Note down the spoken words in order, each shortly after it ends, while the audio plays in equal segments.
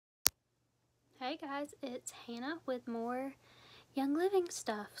Hey guys, it's Hannah with more Young Living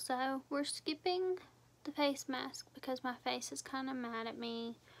stuff. So we're skipping the face mask because my face is kind of mad at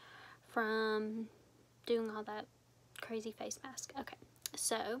me from doing all that crazy face mask. Okay,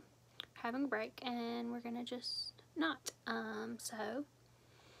 so having a break and we're gonna just not. So,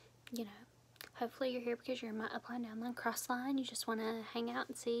 you know, hopefully you're here because you're in my upline, downline, cross line. You just want to hang out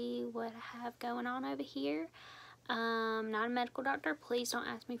and see what I have going on over here. Not a medical doctor. Please don't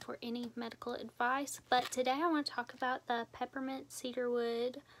ask me for any medical advice. But today I want to talk about the Peppermint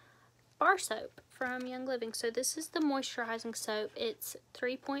Cedarwood bar soap from Young Living. So this is the moisturizing soap. It's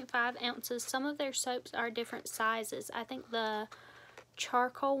 3.5 ounces. Some of their soaps are different sizes. I think the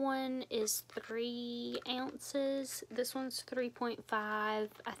charcoal one is 3 ounces. This one's 3.5. I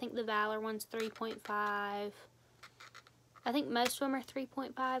think the Valor one's 3.5. I think most of them are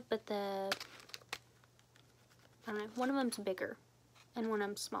 3.5, but I don't know, one of them's bigger and one of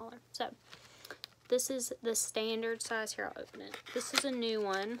them's smaller. So this is the standard size. Here, I'll open it. This is a new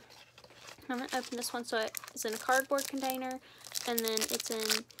one. I'm going to open this one. So it's in a cardboard container and then it's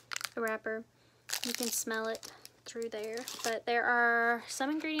in a wrapper. You can smell it through there. But there are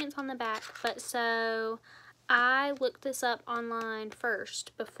some ingredients on the back. But so I looked this up online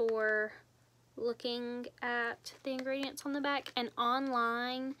first before looking at the ingredients on the back, and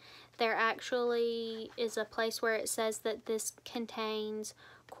online there actually is a place where it says that this contains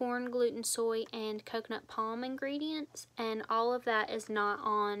corn, gluten, soy, and coconut palm ingredients, and all of that is not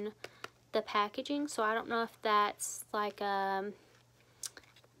on the packaging. So I don't know if that's like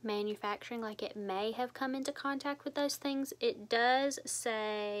manufacturing, like it may have come into contact with those things. It does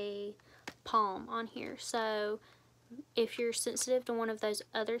say palm on here, so if you're sensitive to one of those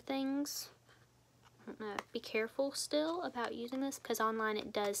other things, I don't know, be careful still about using this because online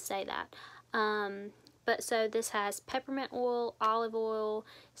it does say that. But so this has peppermint oil, olive oil,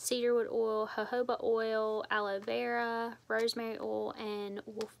 cedarwood oil, jojoba oil, aloe vera, rosemary oil, and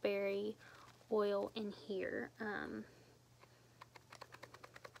wolfberry oil in here. And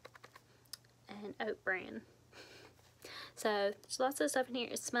oat bran. So there's lots of stuff in here.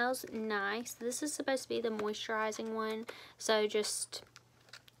 It smells nice. This is supposed to be the moisturizing one. So just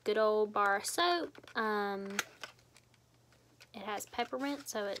good old bar of soap. It has peppermint,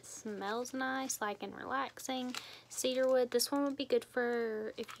 so it smells nice, like, and relaxing. Cedarwood, this one would be good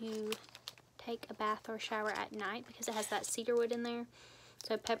for if you take a bath or shower at night because it has that cedarwood in there.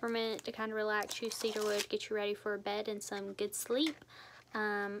 So peppermint to kind of relax you, cedarwood get you ready for bed and some good sleep.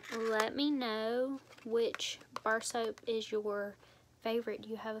 Let me know which bar soap is your favorite. Do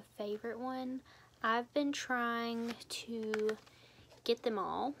you have a favorite one? I've been trying to get them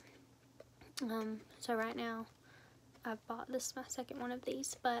all. So right now I've bought this, my second one of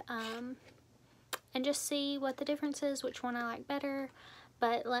these, but and just see what the difference is, which one I like better.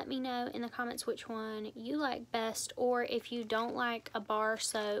 But let me know in the comments which one you like best, or if you don't like a bar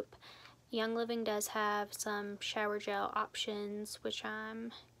soap, Young Living does have some shower gel options, which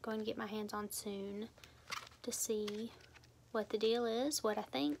I'm going to get my hands on soon to see what the deal is, what I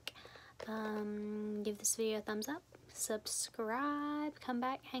think. Give this video a thumbs up, subscribe, come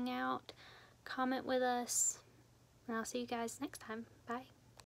back, hang out, comment with us, and I'll see you guys next time. Bye.